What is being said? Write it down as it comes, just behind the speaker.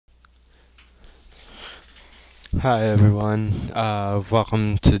Hi everyone,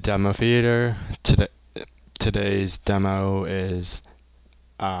 welcome to Demo Theater. Today's demo is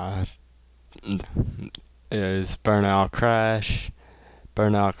Burnout Crash.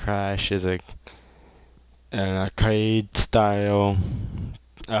 Burnout Crash is an arcade style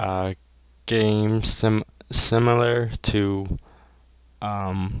game similar to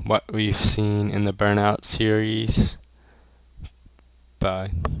what we've seen in the Burnout series,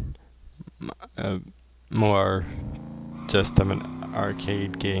 but more just of an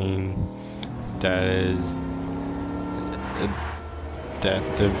arcade game that is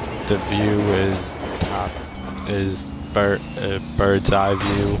the view is bird's eye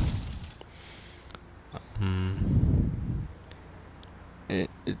view.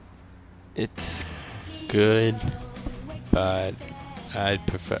 It's good, but I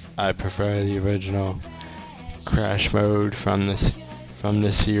prefer the original Crash mode from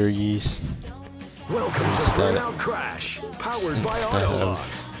the series. Welcome to Burnout Crash, powered by Autolog.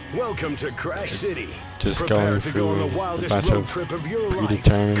 Welcome to Crash City. Just going through a bunch of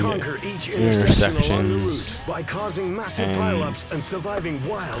predetermined intersections by causing massive pileups and surviving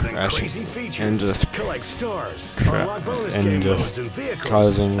wild and crazy features. And just collect stars, unlock bonus game modes and vehicles,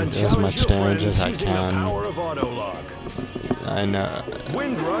 causing and as much damage as I using the can. power of Autolog. I know.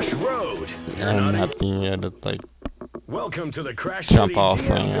 Windrush Road. And not being able to Welcome to the Crash jump City off DMV.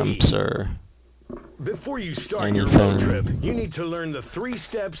 ramps or Before you start anything. your road trip, you need to learn the 3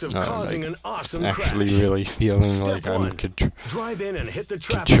 steps of causing an awesome actually crash. really feeling Step like I'm 1, drive in and hit the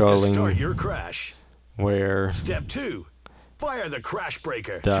traffic controlling to start your crash. where Step 2, fire the crash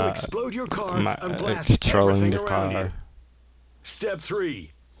breaker the- to explode your car and blast controlling everything the around car. you. Step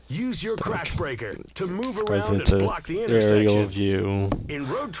 3, use your crash breaker to move because around it's and a block the aerial intersection. view. In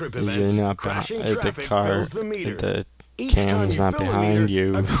road trip You're events, not crashing the traffic car. fills the meter. The Each time cam's you not fill the behind meter,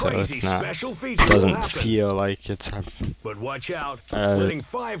 you, a so crazy it's not. special feature will Doesn't happen. feel like it's But watch out, letting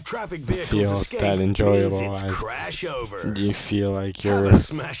 5 traffic vehicles feel escape that enjoyable. means it's crash over. You feel like Have you're a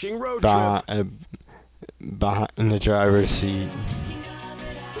smashing road trip. in the driver's seat.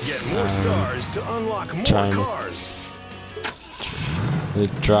 Get more stars to unlock more trying cars. to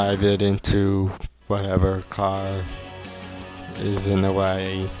drive it into whatever car is in the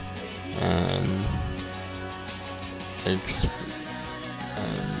way, and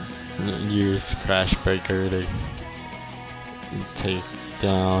use crash breaker to take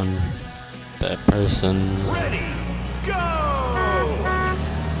down that person. Ready, go!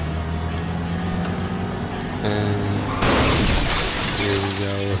 And here we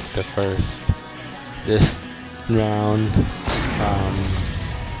go with the first. This round,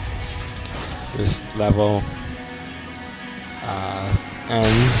 this level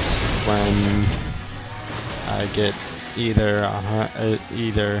ends when I get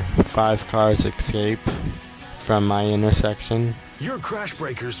either 5 cars escape from my intersection, Your crash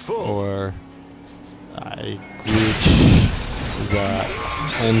breaker's full. or I reach the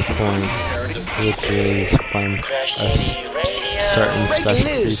end point, which is when a certain special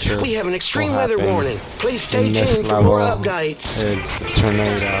feature We have an extreme will weather happen. warning. Please stay In this tuned for more level, updates. it's a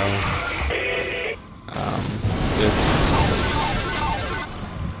tornado.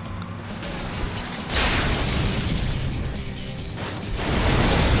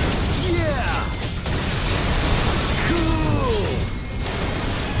 Yeah! Cool!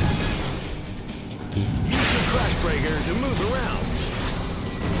 Use your crash breaker to move around.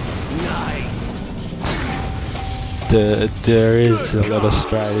 Nice! There is a little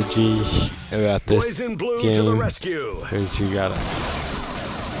strategy about this Boys in blue to the game, rescue. because you gotta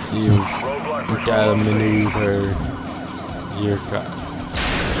maneuver your car,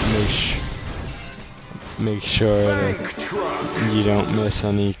 make sure that Bank truck. you don't miss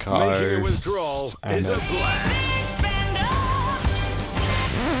any Making a cars, withdrawal and is a blast.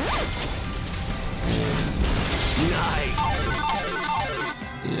 Nice!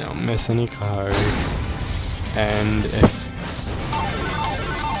 you don't miss any cars. And if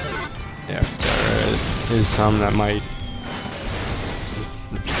there is some that might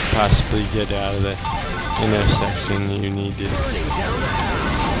possibly get out of the intersection, you need to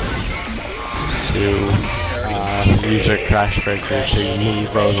use your crash breaker to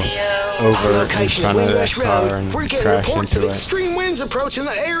move over in front of that car and We're getting crash reports of into it. extreme winds approaching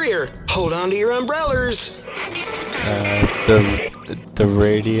the area. Hold on to your umbrellas. The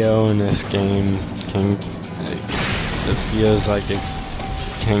radio in this game it feels like it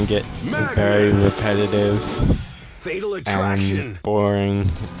can get very repetitive Fatal attraction. and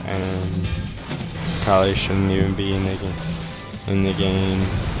boring, and probably shouldn't even be in the game.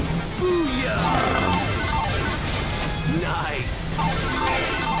 Booyah! Nice.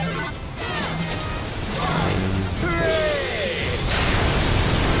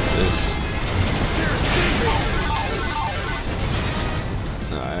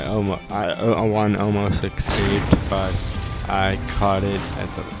 one almost escaped, but I caught it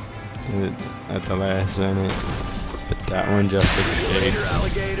at the last minute. But that one just escaped.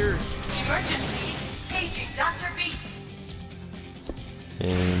 Alligator. Emergency. Paging Dr. B.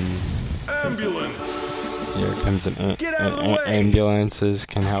 And Ambulance. here comes an Get out of the way. ambulances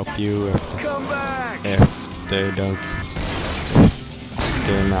can help you Come back. if they're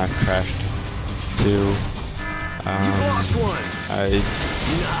not crashed too. You lost one.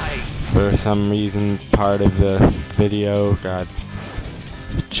 Nice. For some reason, part of the video got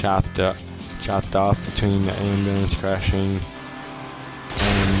chopped off between the ambulance crashing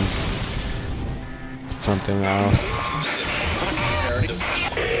and something else.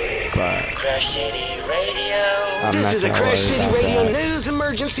 But Crash City Radio. This is a Crash City Radio that. News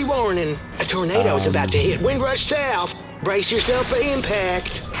emergency warning. A tornado is about to hit Windrush South. Brace yourself for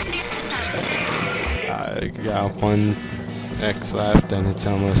impact. I got 1 X left, and it's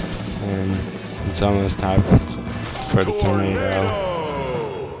almost time for the tornado.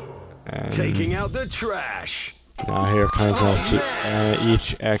 And Taking out the trash. now here comes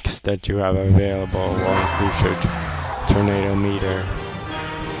each X that you have available will increase your tornado meter,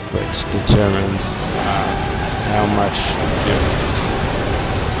 which determines how much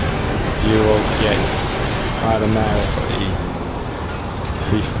you will get automatically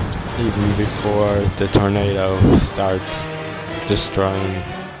even before the tornado starts destroying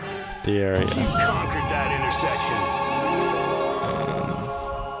the area. You conquered that intersection.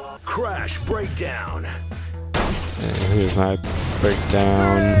 Crash breakdown. And here's my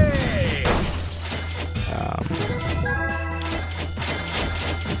breakdown.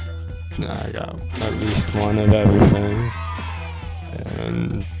 I got at least one of everything,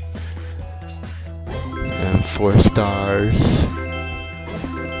 and 4 stars.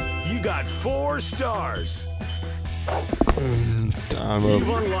 You got 4 stars. And You've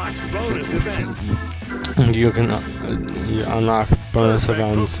unlocked bonus events. you unlock bonus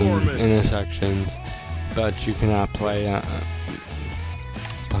events and intersections, but you cannot play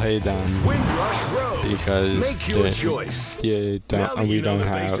them Windrush Road. because Make your choice. we don't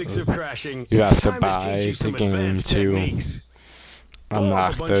have. Crashing, You have to time buy teach you the some game advanced to techniques. unlock Pull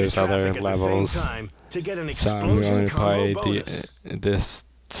up a bunch those of other traffic at the same levels. time to get an So I'm explosion going to play combo bonus. this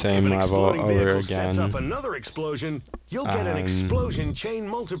same If an level exploding over vehicle sets off again. another explosion, you'll get an explosion chain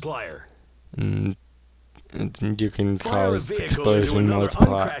multiplier. And you can Fire a cause vehicle explosion into another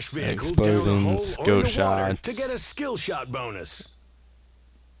multiply uncrashed vehicle down a hole explosions, or skill in the water shots. to get a skill shot bonus.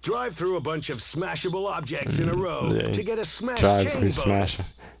 Drive through a bunch of smashable objects in a row to get a smash Drive chain through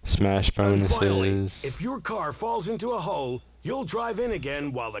bonus. smash And finally, bonuses. if your car falls into a hole, you'll drive in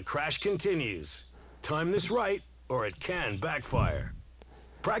again while the crash continues. Time this right, or it can backfire.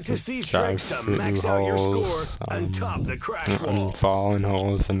 Practice these Drive tricks to through max out your score holes, and top the crash and wall. fall in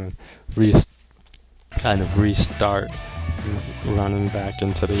holes, and then restart running back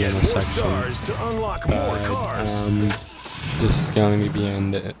into the Get more intersection. stars to unlock more cars. This is going to be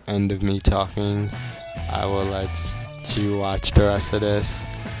end of me talking. I will let you watch the rest of this,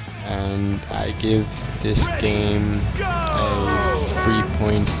 and I give this game a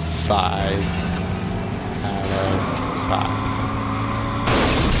 3.5 out of 5.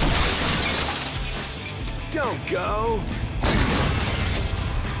 Don't go.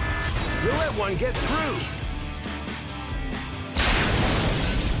 You let one get through.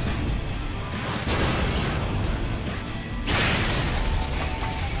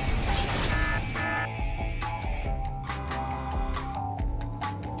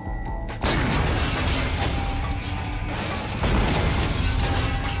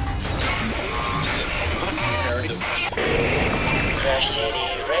 Crash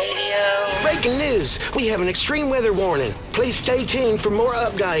City Radio. Breaking news. We have an extreme weather warning. Please stay tuned for more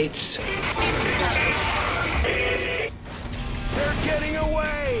updates. They're getting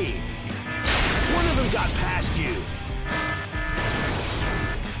away. One of them got past you.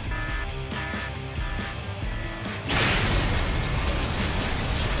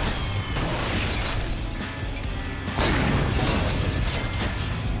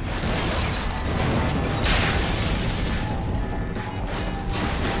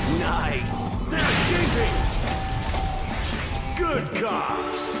 Nice. They're escaping. Good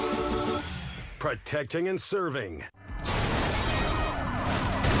cops. Protecting and serving.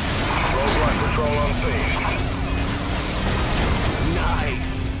 Roadblock patrol on scene.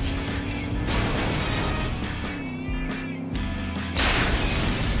 Nice.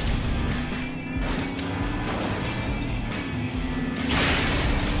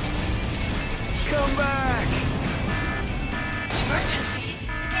 Come back. Emergency.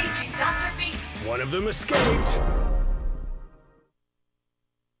 Paging Dr. B. One of them escaped.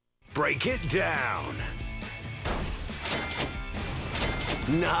 break it down.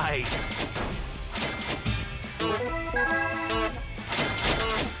 Nice.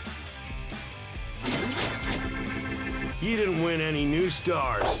 You didn't win any new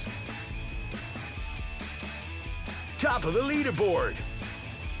stars. Top of the leaderboard.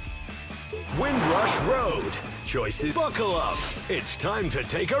 Windrush Road. Choices. Buckle up. It's time to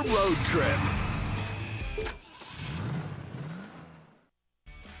take a road trip.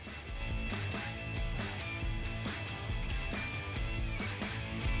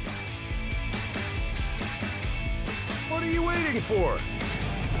 What are you waiting for?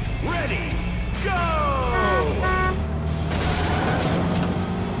 Ready, go!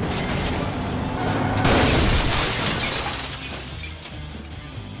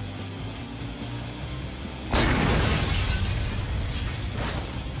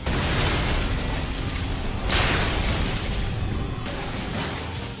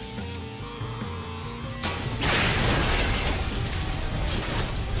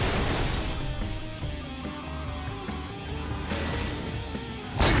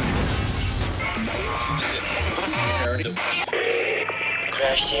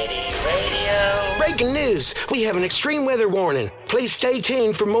 Crash City Radio. Breaking news. We have an extreme weather warning. Please stay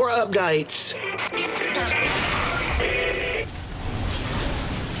tuned for more updates.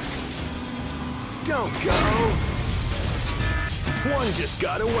 Don't go. One just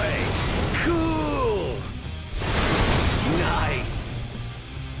got away. Cool. Nice.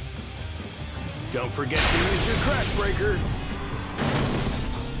 Don't forget to use your crash breaker.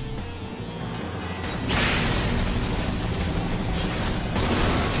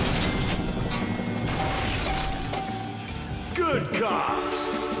 Good cops.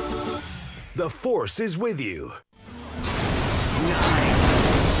 The force is with you. Nice.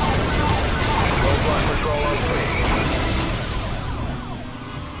 Robot patrol on screen.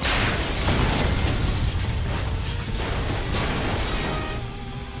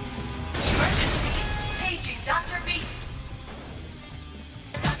 Emergency. Paging Dr. B.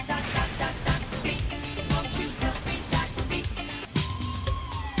 Won't you help me, Dr. B?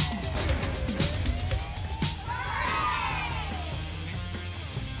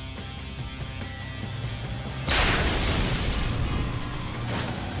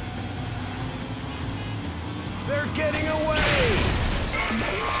 They're getting away!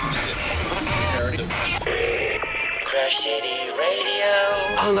 Crash City Radio.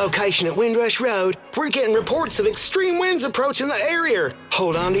 On location at Windrush Road, we're getting reports of extreme winds approaching the area.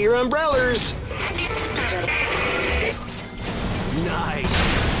 Hold on to your umbrellas. Nice!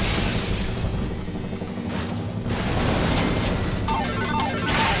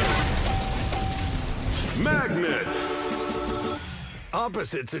 Magnet!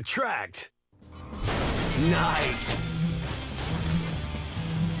 Opposites attract. Nice!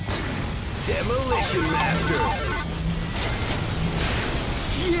 Demolition Master!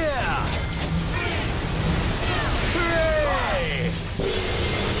 Yeah! Hooray!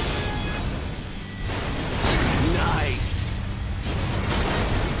 Nice!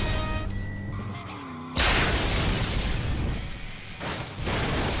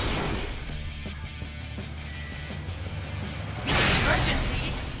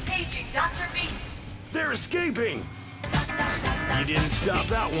 Emergency. Paging Dr. B. They're escaping! You didn't stop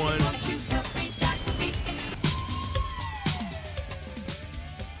that one. Won't you help me, Dr. B?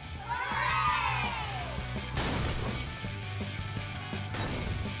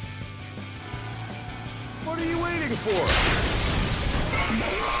 What are you waiting for?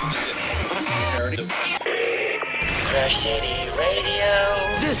 Crash City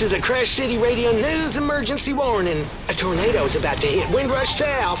Radio. This is a Crash City Radio news emergency warning. A tornado is about to hit Windrush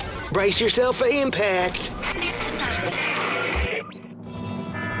South. Brace yourself for impact.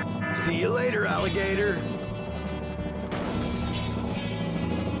 See you later, alligator.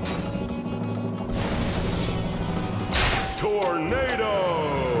 Tornado!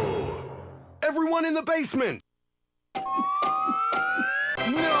 Everyone in the basement!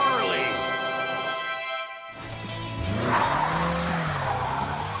 Nice!